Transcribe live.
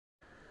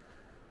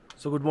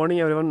So good morning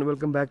everyone,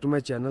 welcome back to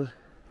my channel.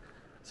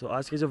 सो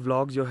आज के जो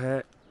व्लॉग जो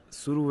है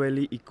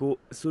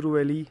सुरु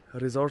वैली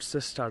रिजॉर्ट से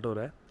स्टार्ट हो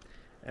रहा है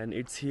and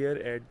it's here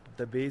at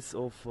the base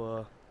of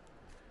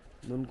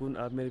Nunkun.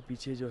 आप मेरे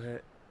पीछे जो है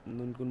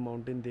नुनकुन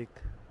माउंटेन देख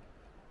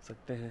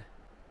सकते हैं,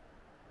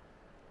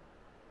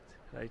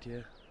 right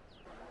here.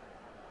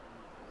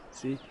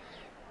 See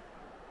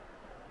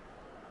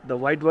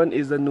the white one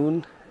is the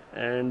Noon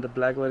and the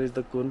black one is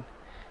the कुन।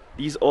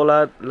 These all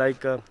are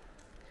like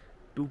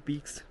to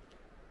peaks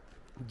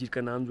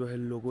जिसका नाम जो है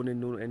लोगों ने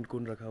नून एंड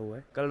कुन रखा हुआ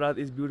है। कल रात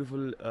इस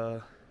ब्यूटीफुल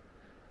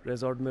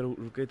रिजॉर्ट में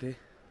रुके थे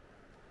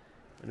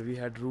and we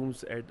had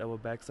rooms eight our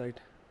back side.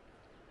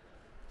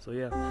 सो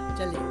या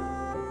चलिए।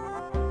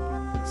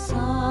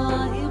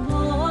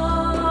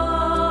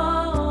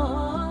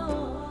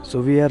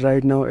 So we are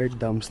right now at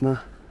Damsna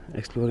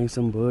exploring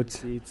some birds.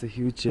 See, it's a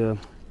huge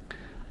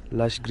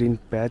lush green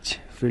patch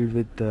filled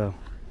with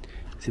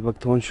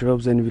sibakthorn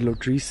shrubs and willow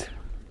trees.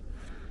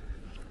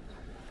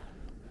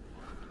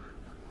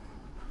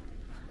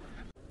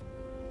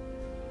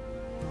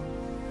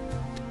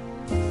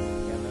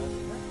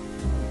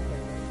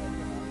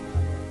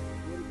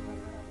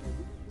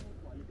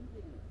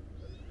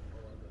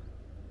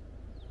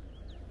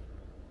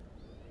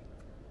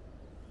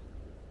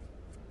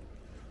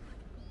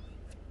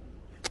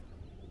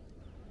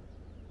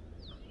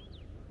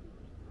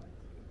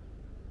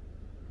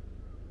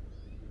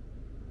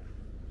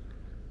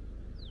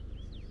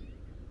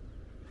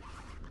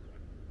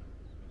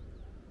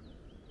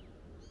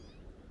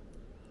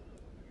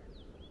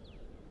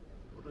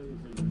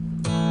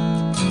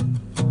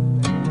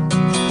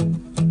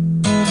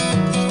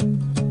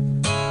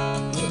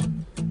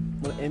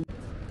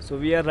 So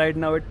we are right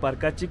now at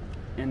Parkachik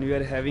and we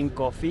are having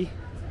coffee.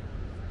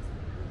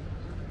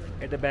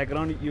 At the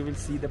background you will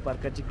see the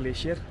Parkachik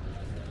glacier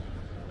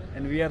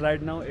and we are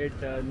right now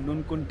at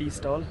Nunkun tea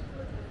stall.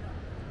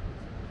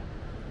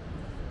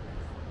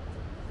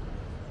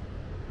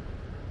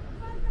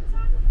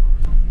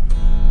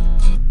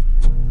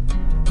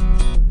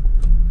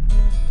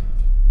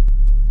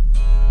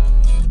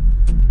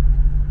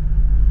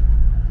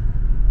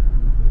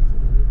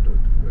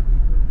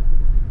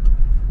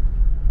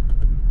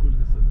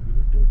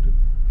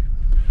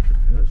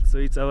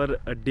 So it's our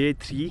day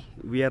 3.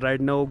 We are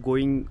right now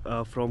going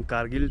from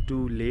Kargil to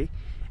Leh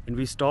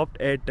and we stopped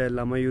at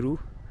Lamayuru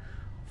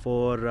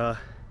for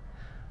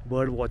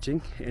bird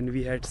watching and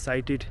we had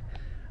sighted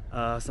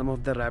some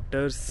of the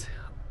raptors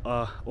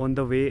on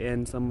the way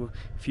and some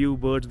few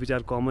birds which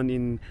are common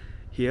in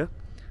here.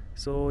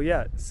 So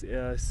yeah,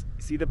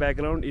 see the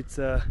background,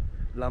 it's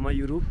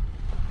Lamayuru.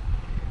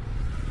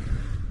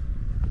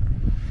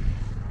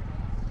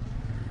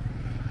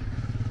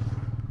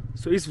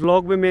 सो इस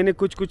vlog में मैंने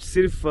कुछ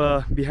सिर्फ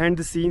behind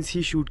the scenes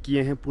he shoot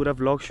किए हैं, पूरा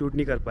vlog shoot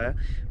नहीं कर पाया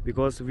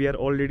because we are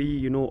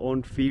already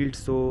on field.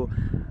 So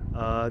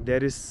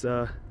there is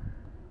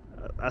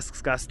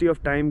scarcity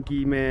of time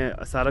कि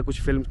मैं सारा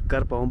कुछ फिल्म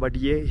कर पाऊँ, बट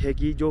ये है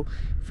कि जो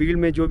फील्ड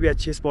में जो भी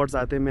अच्छे स्पॉट्स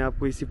आते हैं मैं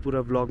आपको इसी पूरा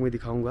व्लॉग में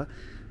दिखाऊंगा।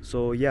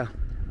 सो या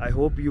I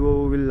hope you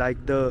will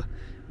like the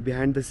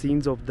behind the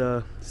scenes of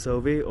the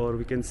survey और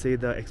we can say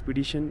the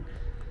expedition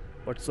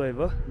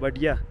whatsoever.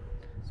 But या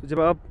सो जब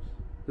आप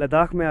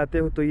लद्दाख में आते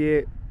हो तो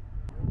ये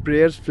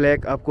प्रेयर्स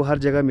फ्लैग आपको हर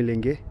जगह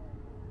मिलेंगे।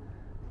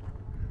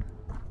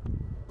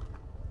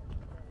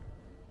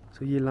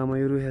 सो ये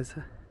लामायूरू है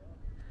सर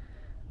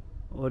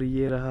और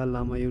ये रहा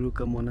लामायूरू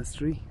का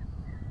मोनास्ट्री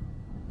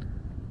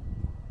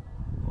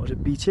और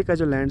पीछे का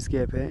जो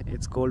लैंडस्केप है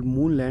इट्स कॉल्ड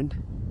मून लैंड।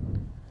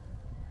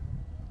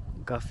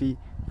 काफ़ी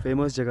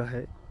फेमस जगह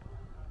है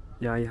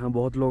यहाँ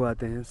बहुत लोग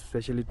आते हैं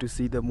specially to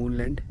see the moon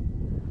land.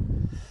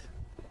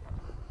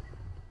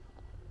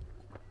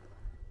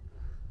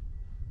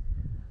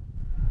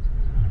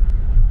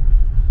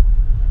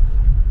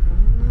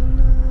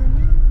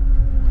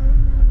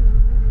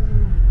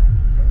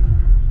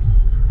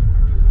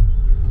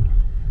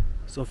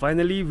 So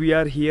finally we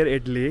are here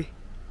at Leh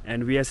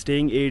and we are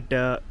staying at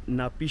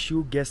Napishu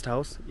guest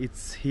house.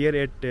 It's here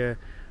at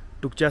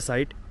Tukcha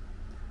site.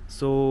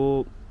 So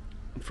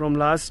from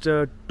last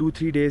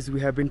 2-3 days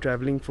we have been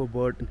traveling for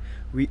bird.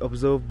 We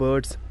observe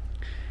birds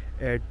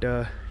at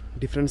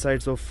different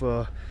sides of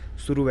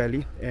Suru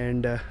Valley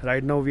and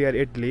right now we are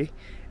at Leh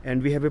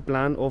and we have a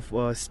plan of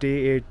stay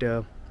at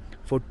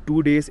for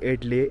 2 days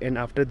at Leh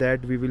and after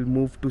that we will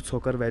move to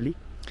Sokar Valley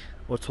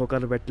or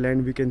Sokar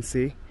wetland we can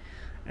say.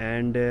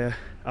 And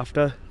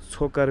after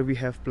Sokar we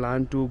have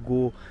planned to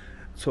go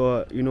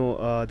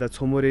the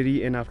Somoreri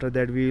and after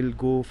that we will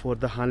go for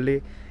the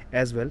Hanle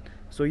as well.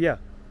 So yeah,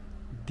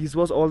 this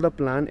was all the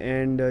plan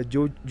and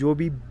जो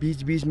भी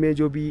बीच में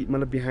जो भी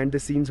मतलब behind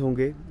the scenes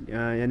होंगे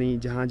यानी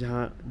जहाँ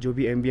जो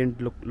भी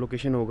ambient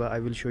location होगा I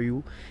will show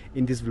you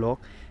in this vlog.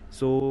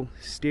 So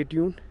stay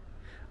tuned.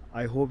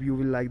 I hope you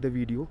will like the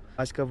video.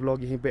 आज का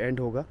vlog यहीं पे end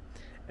होगा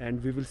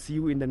and we will see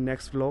you in the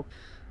next vlog.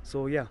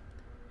 So yeah,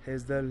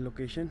 here's the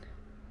location.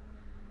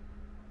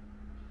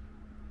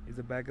 Is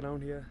the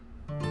background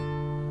here.